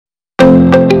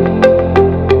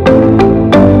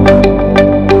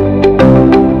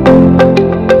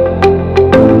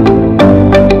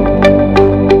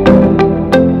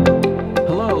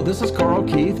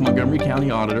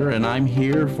Auditor, and I'm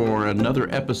here for another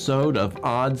episode of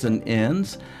Auds and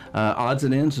Ends. Auds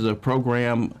and Ends is a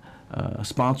program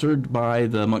sponsored by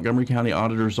the Montgomery County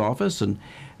Auditor's Office, and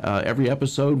every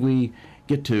episode we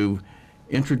get to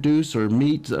introduce or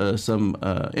meet some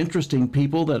interesting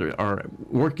people that are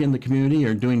work in the community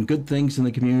or doing good things in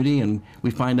the community, and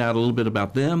we find out a little bit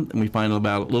about them, and we find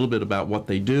out a little bit about what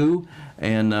they do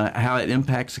and how it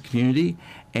impacts the community.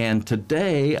 And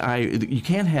today, you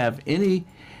can't have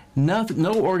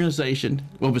no organization,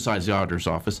 well, besides the Auditor's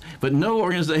Office, but no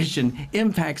organization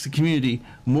impacts the community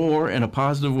more in a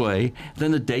positive way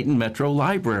than the Dayton Metro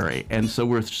Library. And so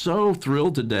we're so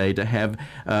thrilled today to have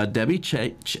Debi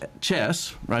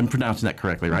Chess, I'm pronouncing that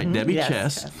correctly, right? Debi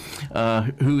Chess,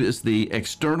 who is the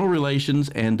External Relations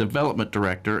and Development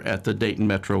Director at the Dayton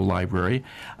Metro Library.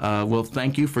 Well,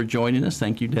 thank you for joining us.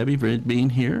 Thank you, Debi, for being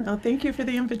here. Oh, thank you for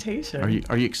the invitation.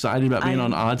 Are you excited about being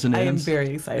on Auds and Ends? I am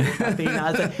very excited about being on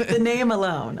Auds and Ends. The name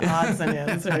alone, Auds and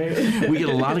Ends, right? We get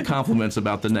a lot of compliments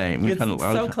about the name. It's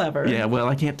so clever. Yeah, well,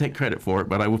 I can't take credit for it,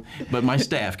 but my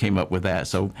staff came up with that.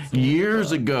 So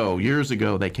years ago,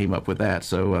 they came up with that.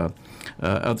 So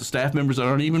the staff members that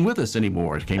aren't even with us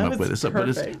anymore came up with it. So, but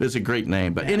it's a great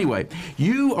name. But anyway,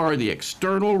 you are the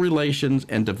External Relations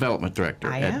and Development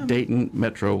Director at Dayton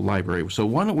Metro Library. So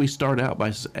why don't we start out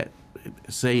by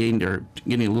saying or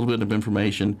getting a little bit of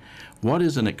information. What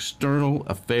is an External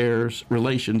Affairs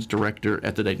Relations Director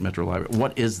at the Dayton Metro Library?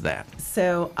 What is that?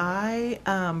 So I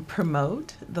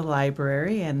promote the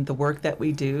library and the work that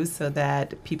we do so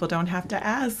that people don't have to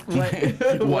ask, what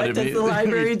does the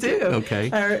library do? Okay.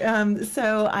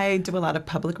 So I do a lot of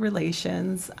public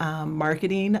relations,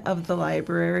 marketing of the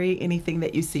library, anything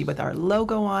that you see with our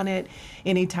logo on it,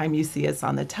 anytime you see us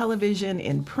on the television,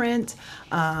 in print,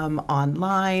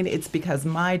 online, it's because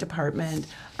my department,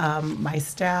 my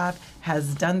staff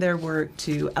has done their work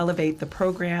to elevate the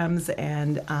programs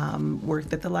and work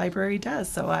that the library does.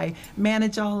 So I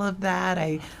manage all of that.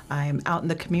 I'm out in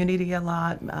the community a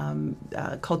lot,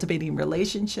 cultivating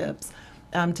relationships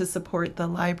to support the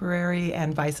library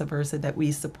and vice versa, that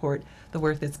we support the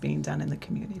work that's being done in the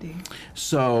community.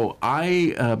 So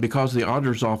because the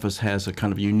Auditor's Office has a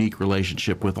kind of unique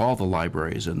relationship with all the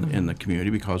libraries in the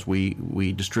community, because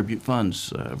we distribute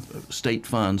funds, state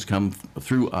funds come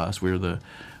through us. We're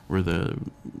the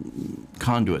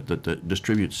conduit that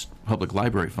distributes public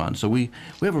library funds. So we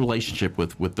have a relationship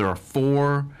with there are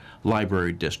 4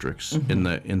 library districts in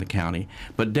the county,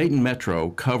 but Dayton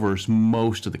Metro covers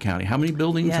most of the county. How many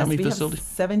buildings? Yes, how many we facilities? Have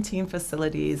 17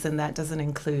 facilities, and that doesn't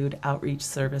include outreach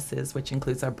services, which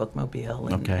includes our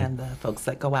bookmobile and the folks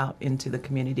that go out into the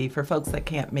community for folks that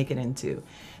can't make it into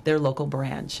their local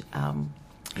branch.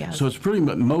 Yes. So it's pretty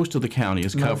much most of the county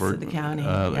is covered. Most of the county.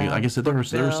 I guess there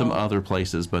are some other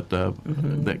places, but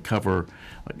that cover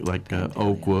like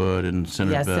Oakwood and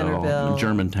Centerville and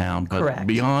Germantown. But Correct.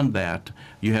 Beyond that,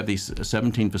 you have these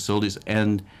 17 facilities,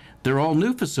 and they're all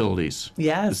new facilities.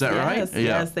 Yes. Is that right?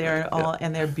 Yes, they are all,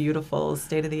 and they're beautiful,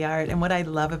 state of the art. And what I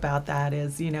love about that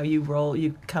is,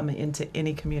 you come into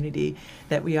any community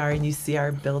that we are, and you see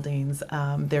our buildings.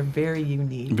 They're very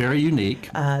unique. Very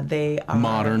unique. They are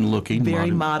modern looking.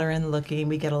 Very modern looking.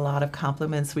 We get a lot of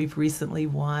compliments. We've recently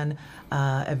won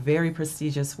a very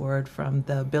prestigious award from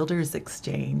the Builders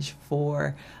Exchange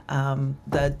for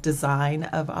the design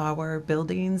of our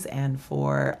buildings and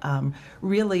for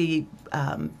really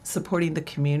supporting the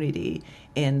community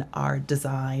in our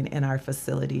design and our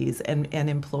facilities and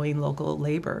employing local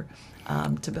labor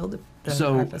to build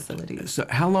our facilities. So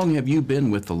how long have you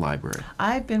been with the library?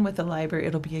 I've been with the library,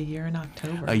 it'll be a year in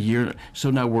October. A year.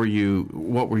 So now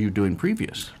what were you doing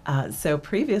previous? So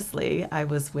previously, I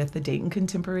was with the Dayton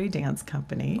Contemporary Dance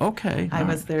Company. Okay. I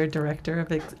was their Director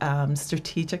of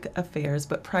Strategic Affairs,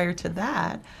 but prior to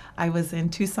that, I was in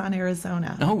Tucson,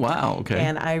 Arizona. Oh, wow. Okay.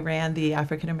 And I ran the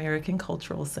African American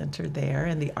Cultural Center there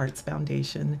and the Arts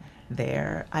Foundation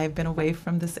there. I've been away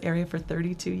from this area for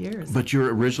 32 years. But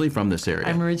you're originally from this area?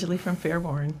 I'm originally from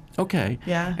Fairborn. Okay.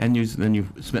 Yeah. And then you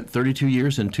spent 32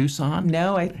 years in Tucson?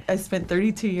 No, I spent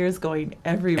 32 years going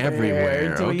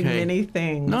everywhere. Doing many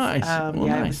things. Nice.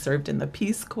 Nice. I served in the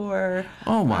Peace Corps.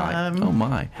 Oh, my.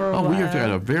 We have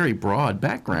got a very broad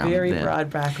background. Very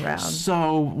broad background.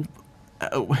 So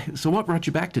what brought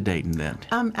you back to Dayton then?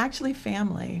 Actually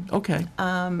family. Okay.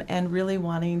 And really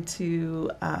wanting to,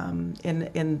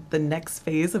 in the next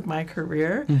phase of my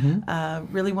career,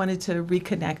 really wanted to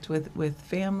reconnect with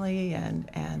family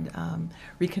and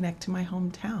reconnect to my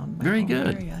hometown. Very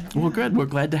good. Area. Well, good. We're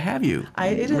glad to have you.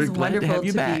 It is wonderful to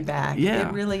be back. Yeah.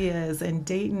 It really is. And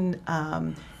Dayton,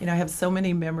 I have so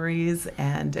many memories,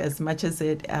 and as much as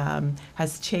it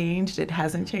has changed, it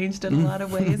hasn't changed in a lot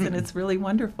of ways, and it's really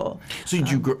wonderful. So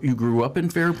you grew up in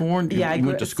Fairborn? Yeah, you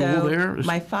went to school there?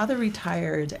 My father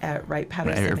retired at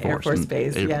Wright-Patterson Air Force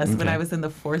Base, when I was in the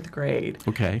 4th grade.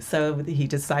 Okay. So he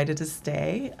decided to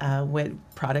stay, went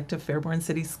product of Fairborn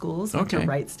City Schools, went to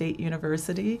Wright State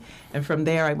University, and from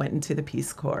there I went into the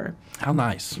Peace Corps. How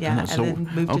nice. Yeah, and then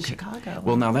moved to Chicago.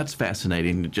 Well, now that's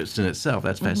fascinating just in itself.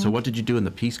 That's fascinating. So what did you do in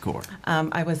the Peace Corps?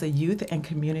 I was a youth and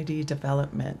community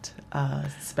development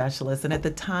specialist, and at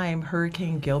the time,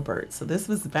 Hurricane Gilbert. So this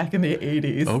was back in the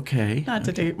 80s. Okay. Not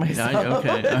to date myself.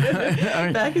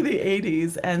 Back in the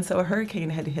 80s. And so a hurricane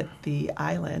had hit the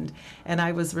island, and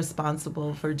I was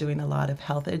responsible for doing a lot of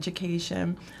health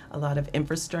education, a lot of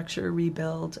infrastructure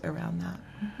rebuild around that.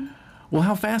 Well,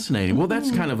 how fascinating. Well,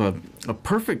 that's kind of a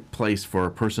perfect place for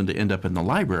a person to end up in the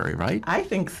library, right? I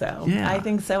think so. Yeah. I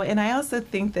think so. And I also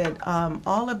think that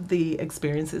all of the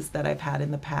experiences that I've had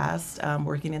in the past,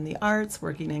 working in the arts,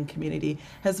 working in community,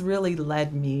 has really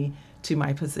led me to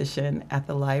my position at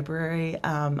the library.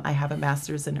 I have a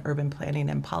master's in urban planning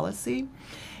and policy.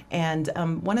 And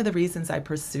one of the reasons I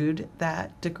pursued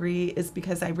that degree is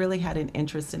because I really had an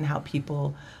interest in how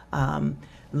people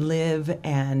live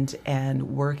and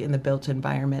work in the built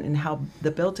environment, and how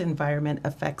the built environment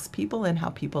affects people and how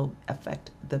people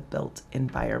affect the built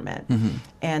environment.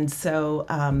 And so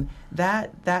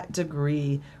that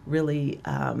degree really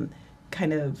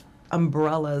kind of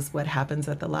umbrellas what happens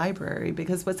at the library,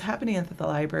 because what's happening at the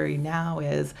library now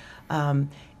is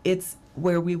it's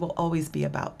where we will always be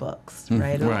about books,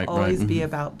 right? It will always be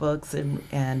about books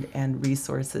and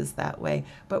resources that way.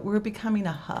 But we're becoming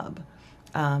a hub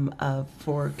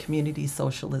for community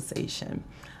socialization.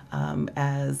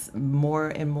 As more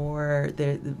and more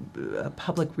the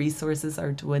public resources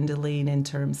are dwindling in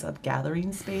terms of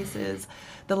gathering spaces,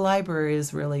 the library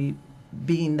is really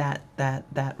being that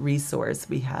resource.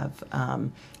 We have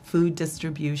food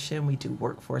distribution, we do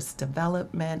workforce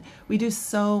development, we do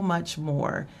so much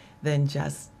more than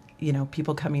just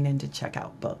people coming in to check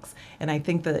out books. And I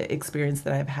think the experience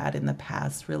that I've had in the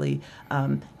past really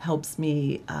helps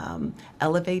me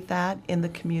elevate that in the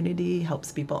community,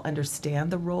 helps people understand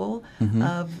the role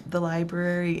of the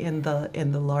library in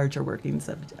the larger workings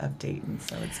of Dayton.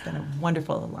 So it's been a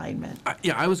wonderful alignment.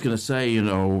 I was going to say,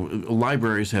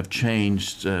 libraries have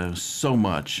changed so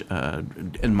much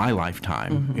in my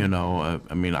lifetime.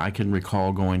 I mean, I can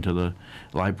recall going to the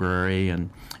library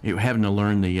and having to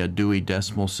learn the Dewey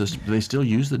Decimal System. Do they still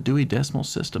use the Dewey Decimal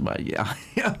System? I'm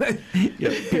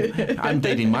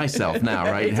dating myself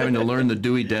now, right? Having to learn the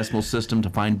Dewey Decimal System to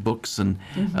find books and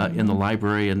in the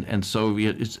library, and so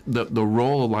the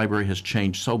role of the library has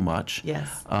changed so much.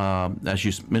 Yes. As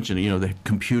you mentioned, the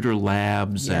computer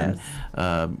labs and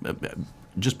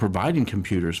just providing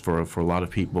computers for a lot of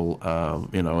people.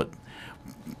 At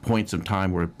points in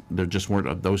time where there just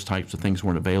weren't, those types of things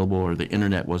weren't available, or the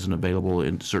internet wasn't available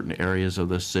in certain areas of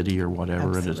the city or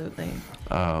whatever. Absolutely.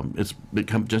 It's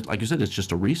become, just like you said, it's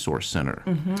just a resource center.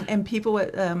 And people,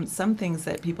 some things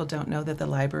that people don't know that the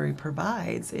library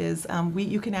provides is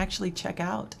you can actually check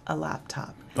out a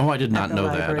laptop. Oh, I did not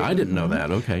know that. I didn't know that.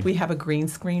 Okay. We have a green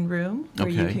screen room where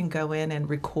you can go in and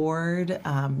record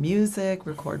music,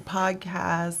 record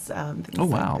podcasts,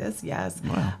 things like this. Yes.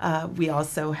 Wow. We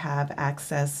also have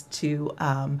access to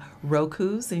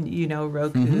Roku's, and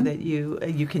Roku that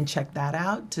you can check that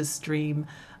out to stream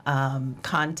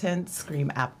content,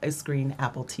 screen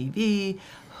Apple TV,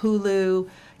 Hulu,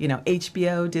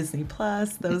 HBO, Disney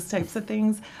Plus, those types of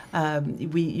things.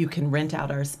 You can rent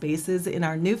out our spaces. In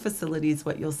our new facilities,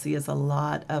 what you'll see is a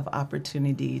lot of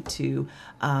opportunity to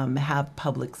have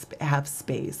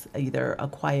space, either a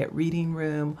quiet reading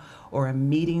room or a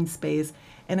meeting space,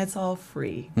 and it's all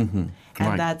free. And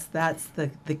that's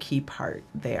the key part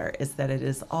there, is that it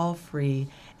is all free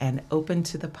and open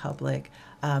to the public.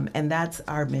 And that's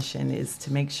our mission, is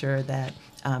to make sure that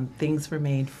things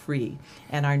remain free.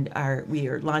 And we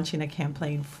are launching a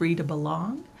campaign, Free to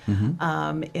Belong,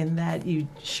 in that you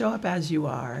show up as you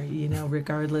are,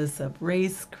 regardless of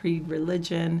race, creed,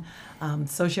 religion,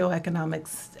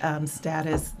 socioeconomic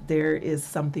status. There is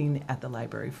something at the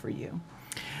library for you.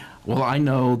 Well, I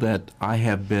know that I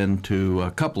have been to a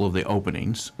couple of the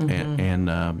openings,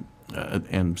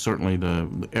 and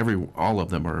certainly all of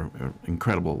them are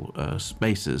incredible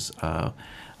spaces.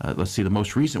 Let's see, the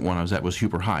most recent one I was at was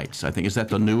Huber Heights. I think, is that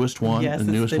the newest one? Yes, it's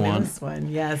the newest one.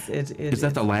 Yes, it is. Is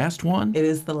that the last one? It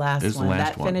is the last one.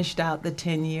 That finished out the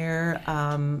 10-year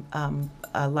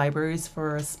Libraries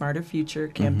for a Smarter Future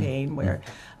campaign, where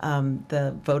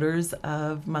the voters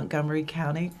of Montgomery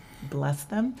County, bless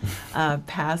them,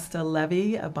 passed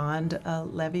a bond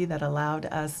levy that allowed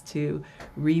us to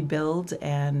rebuild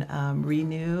and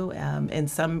renew, in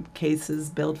some cases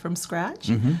build from scratch,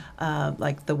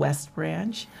 like the West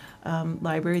Branch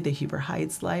Library, the Huber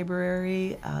Heights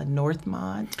Library,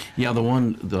 Northmont. Yeah,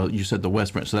 you said the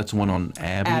West Branch, so that's the one on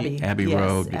Abbey yes,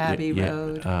 Road. Abbey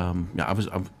Road. Yeah,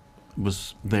 I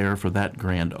was there for that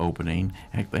grand opening.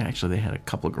 Actually, they had a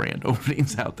couple of grand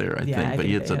openings out there, I think. But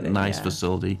it's a nice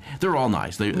facility. They're all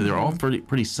nice. They're all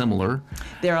pretty similar.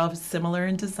 They're all similar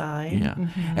in design. Yeah.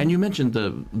 And you mentioned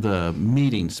the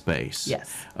meeting space.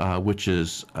 Yes. Which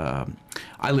is,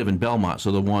 I live in Belmont,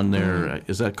 so the one there,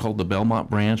 is that called the Belmont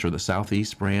branch or the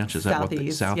Southeast branch? Is that what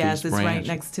the Southeast yes, it's branch? right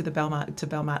next to the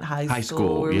Belmont High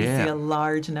School, where yeah. we see a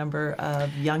large number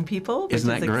of young people, which Isn't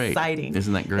that is great? exciting.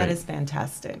 Isn't that great? That is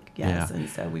fantastic. Yes, Yeah. and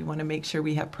so we want to make sure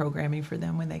we have programming for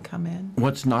them when they come in.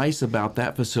 What's nice about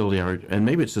that facility, and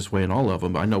maybe it's this way in all of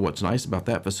them, but I know what's nice about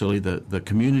that facility, the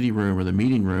community room or the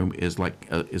meeting room is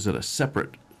is at a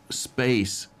separate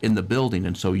space in the building,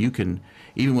 and so you can,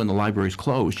 even when the library's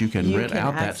closed, you can rent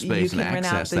out that space and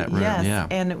access that room. Yes, yeah.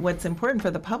 And what's important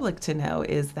for the public to know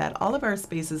is that all of our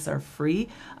spaces are free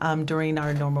during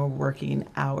our normal working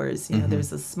hours. You know,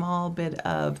 there's a small bit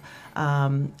of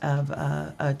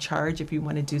a charge if you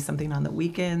want to do something on the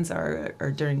weekends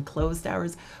or during closed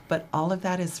hours, but all of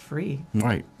that is free.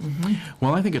 Right.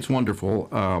 Well, I think it's wonderful,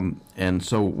 and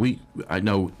so I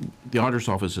know the auditor's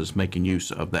office is making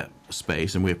use of that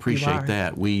space, and we appreciate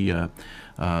that.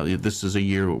 This is a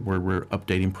year where we're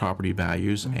updating property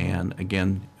values, and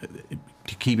again,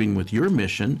 keeping with your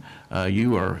mission,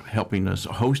 you are helping us,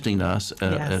 hosting us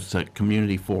at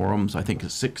community forums. I think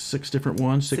it's six different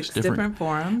ones. Six different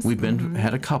forums. We've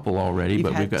had a couple already,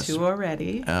 but we've got two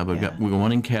already. We've got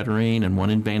one in Kettering and one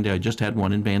in Vandalia. Just had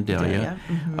one in Vandalia.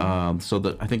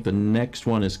 So I think the next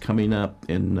one is coming up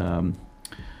in.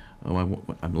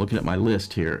 I'm looking at my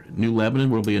list here. New Lebanon,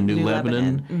 we'll be in New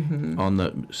Lebanon on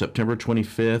the September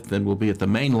 25th. Then we'll be at the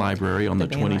main library on the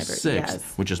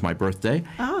 26th, which is my birthday.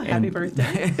 Oh, happy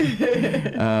birthday.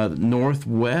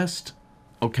 Northwest,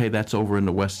 okay, that's over in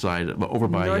the west side, over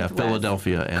by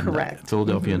Philadelphia and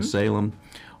Philadelphia and Salem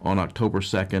on October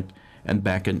 2nd. And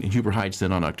back in Huber Heights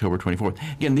then on October 24th.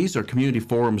 Again, these are community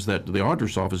forums that the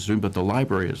auditor's office is doing, but the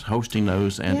library is hosting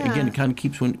those, and again, it kind of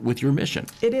keeps with your mission.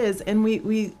 It is, and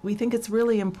we think it's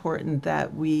really important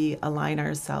that we align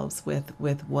ourselves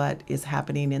with what is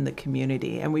happening in the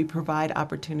community, and we provide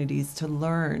opportunities to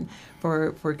learn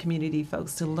for community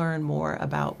folks to learn more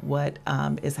about what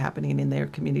is happening in their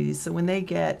communities. So when they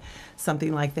get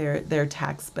something like their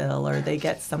tax bill, or they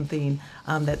get something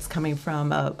that's coming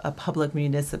from a public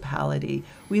municipality,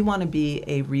 we want to be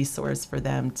a resource for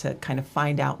them to kind of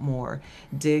find out more,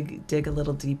 dig a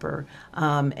little deeper.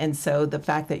 And so the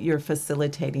fact that you're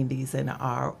facilitating these in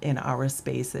our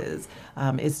spaces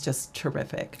is just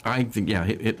terrific. I think,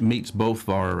 it meets both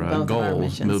our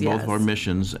goals, both of our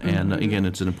missions, and again,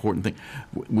 it's an important thing.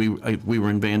 We were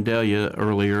in Vandalia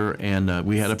earlier, and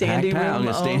we had a packed house,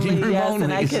 a standing room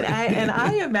only. And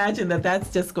I imagine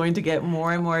that's just going to get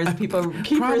more and more as people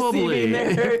keep receiving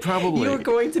there. Probably. You're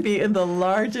going to be in the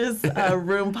largest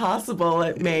room possible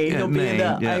at Maine. You'll be in the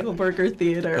Eichelberger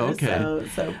Theater. Okay.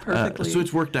 So perfectly. So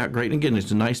it's worked out great. And again,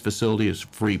 it's a nice facility. It's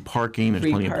free parking. There's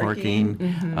plenty of parking.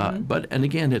 And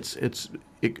again,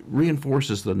 it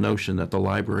reinforces the notion that the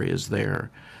library is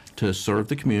there to serve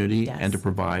the community and to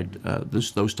provide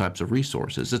those types of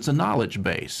resources. It's a knowledge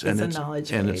base. It's a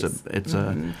knowledge base.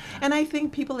 And I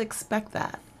think people expect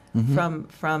that.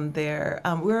 From their,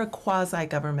 we're a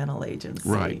quasi-governmental agency,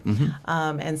 right?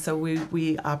 And so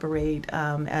we operate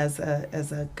as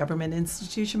a government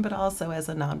institution, but also as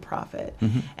a nonprofit.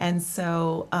 And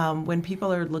so when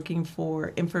people are looking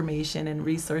for information and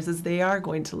resources, they are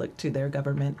going to look to their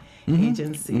government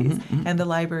agencies, and the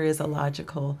library is a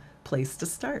logical place to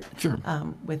start.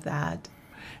 With that.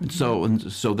 So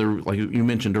there, like you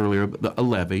mentioned earlier, a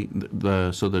levy.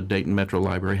 So the Dayton Metro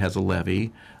Library has a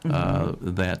levy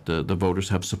that the voters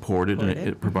have supported, and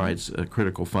it provides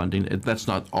critical funding. That's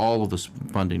not all of the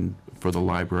funding for the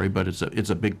library, but it's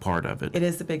a big part of it. It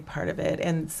is a big part of it,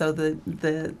 and so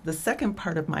the second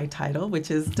part of my title,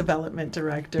 which is development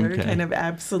director, kind of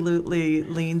absolutely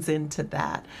leans into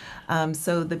that.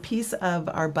 So the piece of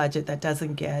our budget that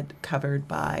doesn't get covered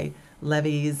by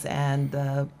levies and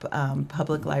the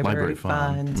public library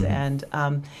fund and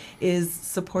is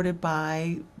supported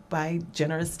by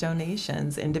generous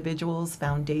donations, individuals,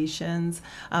 foundations.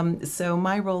 So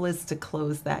my role is to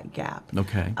close that gap.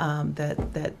 Okay.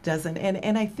 That doesn't,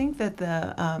 and I think that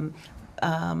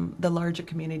the larger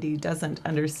community doesn't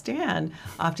understand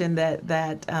often that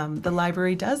the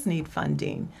library does need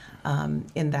funding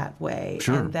in that way,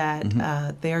 Sure. and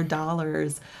that their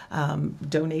dollars,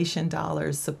 donation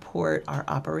dollars, support our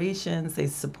operations. They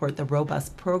support the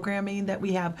robust programming that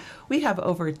we have. We have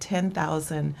over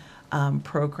 10,000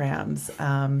 programs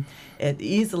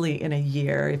easily in a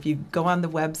year. If you go on the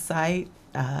website,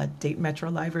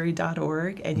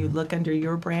 DaytonMetroLibrary.org, and you look under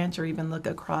your branch or even look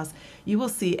across, you will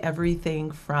see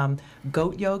everything from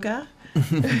goat yoga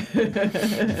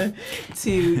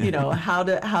to how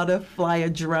to fly a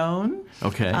drone.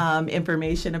 Okay.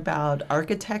 Information about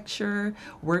architecture,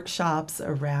 workshops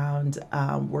around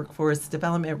workforce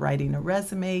development, writing a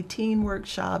resume, teen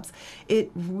workshops.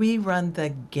 We run the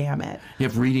gamut. You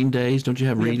have reading days, don't you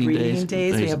have reading days? We have reading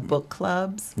days. We have book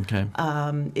clubs. Okay.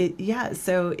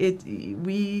 So if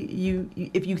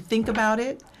you think about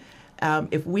it,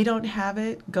 if we don't have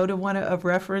it, go to a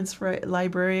reference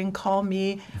librarian, call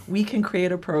me. We can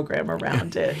create a program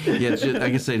around it. Yeah,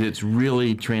 like I said, it's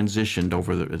really transitioned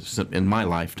in my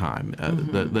lifetime.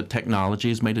 The technology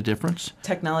has made a difference.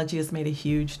 Technology has made a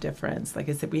huge difference. Like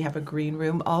I said, we have a green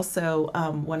room. Also,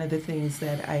 one of the things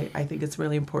that I think is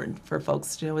really important for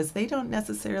folks to know is they don't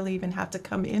necessarily even have to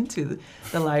come into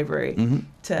the library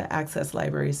to access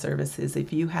library services.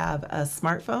 If you have a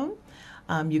smartphone,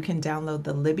 you can download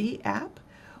the Libby app,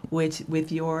 which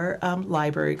with your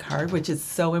library card, which is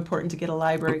so important to get a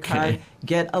library card.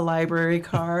 Get a library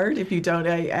card. If you don't,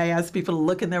 I ask people to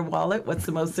look in their wallet. What's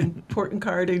the most important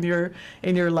card in your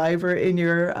library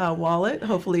wallet?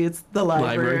 Hopefully, it's the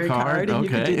library card, and you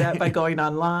can do that by going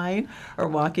online or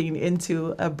walking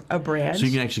into a branch. So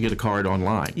you can actually get a card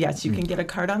online. Yes, you can get a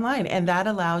card online, and that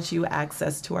allows you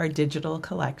access to our digital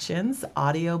collections,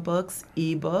 audiobooks,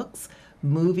 ebooks,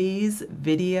 movies,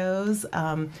 videos,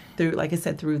 through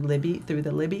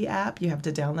the Libby app. You have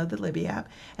to download the Libby app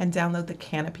and download the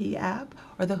Canopy app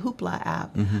or the Hoopla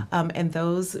app. And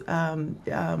those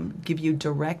give you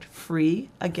direct,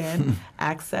 free,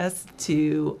 access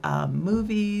to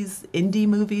movies, indie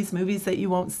movies that you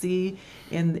won't see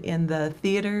in the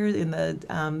theater, in the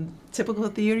typical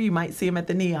theater. You might see them at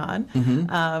the Neon.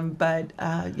 But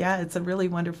it's a really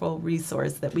wonderful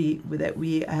resource that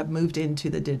we have moved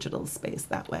into the digital space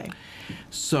that way.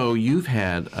 So you've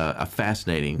had a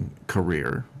fascinating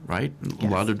career, right? A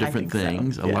lot of different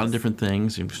things. So. A lot of different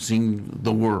things. You've seen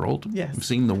the world. Yes. You've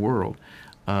seen the world.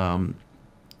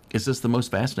 Is this the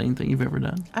most fascinating thing you've ever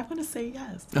done? I want to say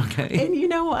yes. Okay. And you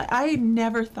know what? I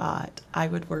never thought I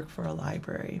would work for a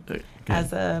library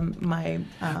as my.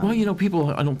 Well, people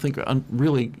I don't think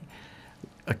really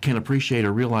can appreciate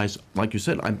or realize, like you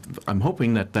said, I'm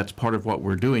hoping that that's part of what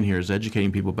we're doing here is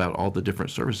educating people about all the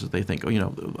different services. They think,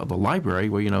 the library,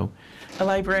 a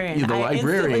librarian. You're the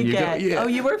librarian.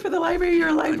 You work for the library, you're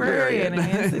a librarian. And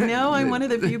I said, no, I'm one of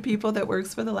the few people that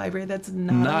works for the library that's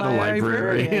not a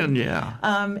librarian. Yeah.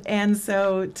 And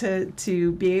so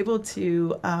to be able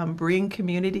to bring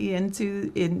community into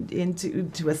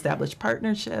to establish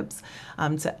partnerships,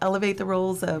 to elevate the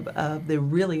roles of the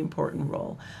really important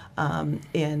role of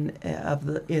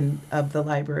the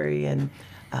library and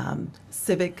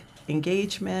civic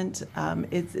engagement.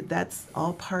 That's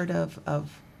all part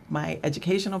of my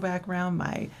educational background,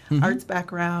 my arts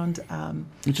background.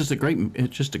 It's just a great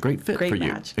fit for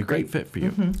you. Match. A great fit for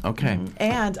you. Okay.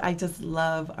 And I just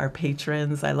love our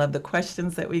patrons. I love the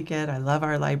questions that we get. I love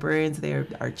our librarians. They are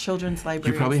our children's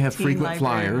librarians. You probably have frequent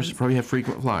librarians.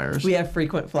 flyers. We have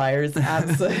frequent flyers.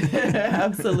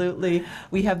 Absolutely.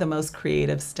 We have the most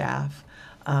creative staff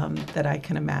that I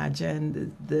can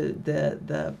imagine.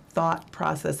 The thought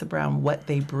process around what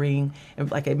they bring, and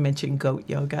like I mentioned, goat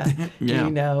yoga,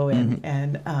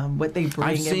 and what they bring.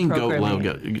 I've seen goat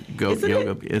yoga.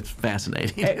 It's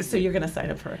fascinating. So you're going to sign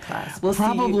up for a class?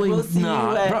 Probably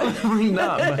not. Probably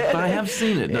not. But I have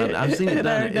seen it. I've seen it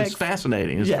done. It's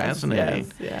fascinating. It's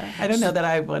fascinating. Yes, yeah. I don't know that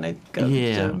I want to go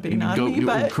jumping on me,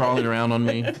 but crawling around on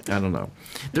me. I don't know.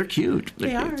 They're cute.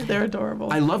 They are. They're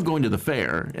adorable. I love going to the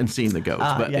fair and seeing the goats.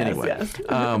 But anyway,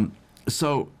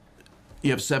 so you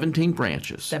have 17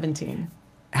 branches. 17.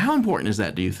 How important is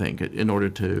that, do you think, in order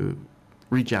to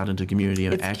reach out into community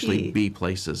and It's actually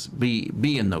key.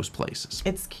 be in those places?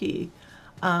 It's key.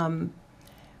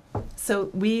 So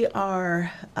we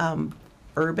are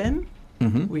urban.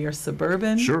 We are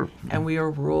suburban, Sure. and we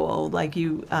are rural. Like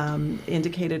you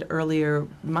indicated earlier,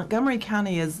 Montgomery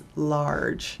County is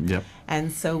large, Yep.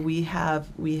 and so we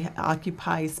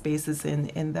occupy spaces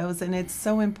in those, and it's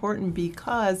so important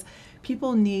because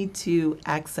people need to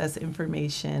access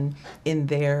information in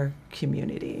their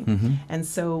community, and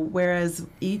so whereas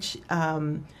each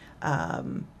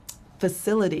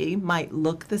facility might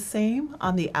look the same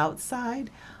on the outside.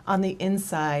 On the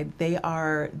inside, they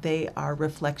are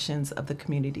reflections of the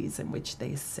communities in which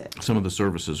they sit. Some of the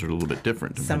services are a little bit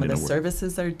different. Some of the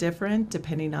services are different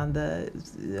depending on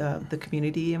the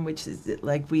community in which,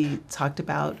 like we talked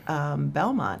about,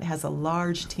 Belmont has a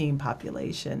large teen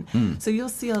population. So you'll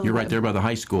see You're right there by the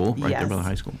high school. Right there by the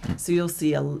high school. So you'll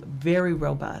see a very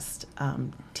robust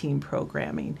teen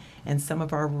programming. And some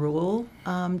of our rural,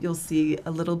 you'll see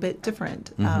a little bit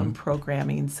different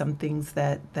programming. Some things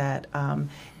that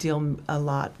deal a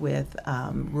lot with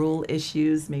rural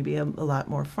issues, maybe a lot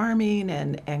more farming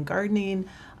and gardening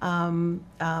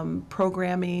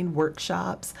programming,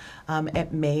 workshops.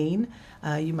 At Maine,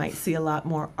 you might see a lot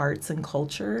more arts and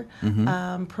culture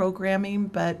programming,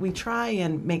 but we try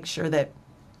and make sure that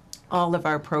all of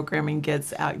our programming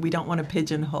gets out. We don't want to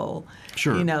pigeonhole,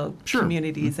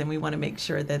 communities, and we want to make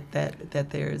sure that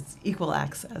there's equal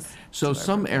access. So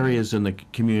some areas in the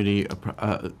community,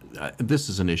 this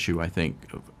is an issue, I think,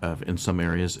 in some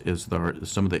areas, is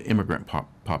some of the immigrant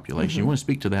population. You want to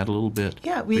speak to that a little bit?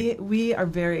 Yeah, we are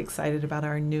very excited about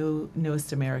our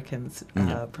Newest Americans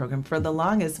program. For the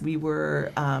longest, we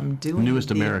were doing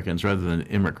Newest Americans rather than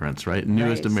immigrants, right?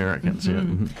 Newest Americans.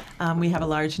 Yeah. We have a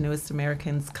large Newest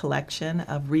Americans collection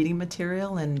of reading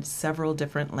material in several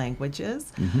different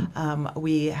languages.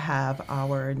 We have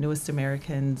our Newest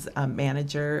Americans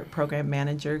program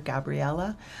manager,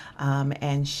 Gabriella,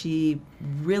 and she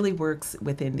really works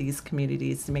within these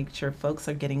communities to make sure folks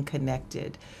are getting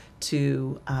connected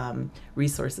to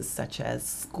resources such as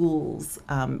schools,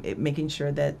 making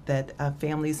sure that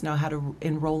families know how to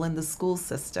enroll in the school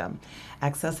system,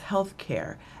 access health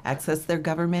care, access their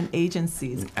government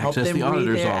agencies, help them the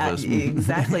auditor's office.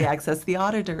 Exactly, access the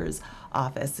auditor's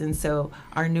office. And so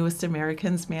our Newest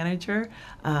Americans manager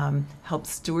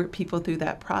helps steward people through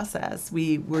that process.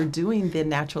 We were doing the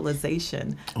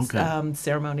naturalization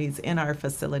ceremonies in our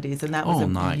facilities, and that was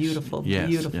a beautiful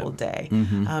day.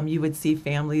 You would see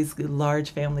families,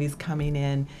 large families coming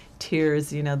in, tears.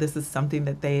 This is something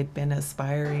that they had been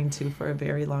aspiring to for a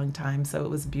very long time. So it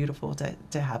was beautiful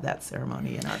to have that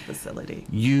ceremony in our facility.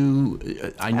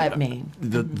 At Maine.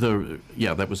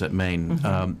 That was at Maine.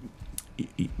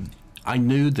 I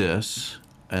knew this,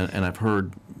 and I've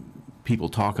heard people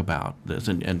talk about this,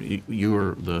 and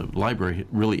the library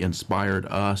really inspired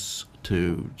us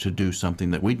to do something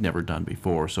that we'd never done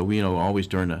before. So we always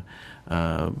during a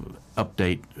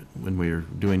update, when we were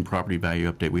doing property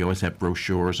value update, we always have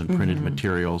brochures and printed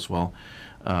materials. Well,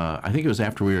 I think it was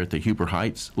after we were at the Huber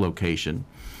Heights location,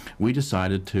 we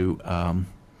decided to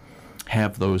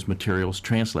have those materials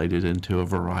translated into a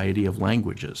variety of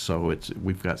languages. So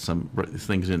we've got some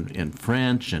things in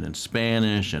French and in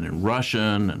Spanish and in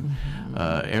Russian and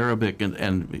Arabic,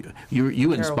 and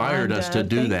you inspired us to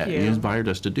do that. You inspired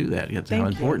us to do that. That's how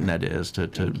important that is to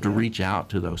reach out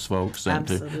to those folks and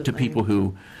to people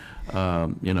who,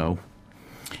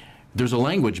 there's a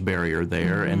language barrier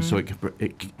there, and so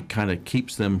it kind of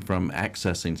keeps them from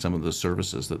accessing some of the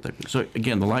services that they. So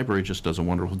again, the library just does a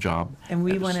wonderful job. And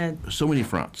we want to so many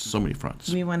fronts.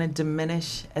 We want to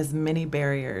diminish as many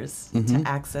barriers to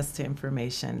access to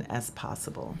information as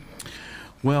possible.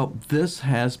 Well, this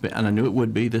has been, and I knew it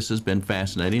would be. This has been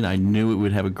fascinating. I knew we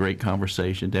would have a great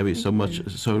conversation, Debi.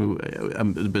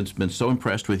 I've been so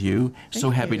impressed with you. So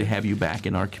happy to have you back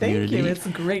in our community. Thank you. It's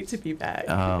great to be back.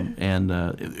 And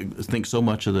think so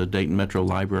much of the Dayton Metro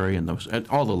Library and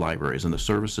all the libraries and the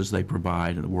services they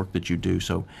provide and the work that you do.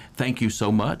 So thank you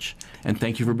so much, and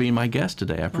thank you for being my guest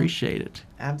today. I appreciate it.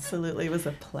 Absolutely, it was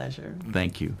a pleasure.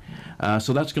 Thank you.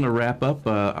 So that's going to wrap up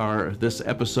this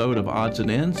episode of Odds and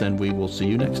Ends, and we will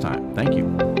see you next time. Thank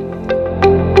you.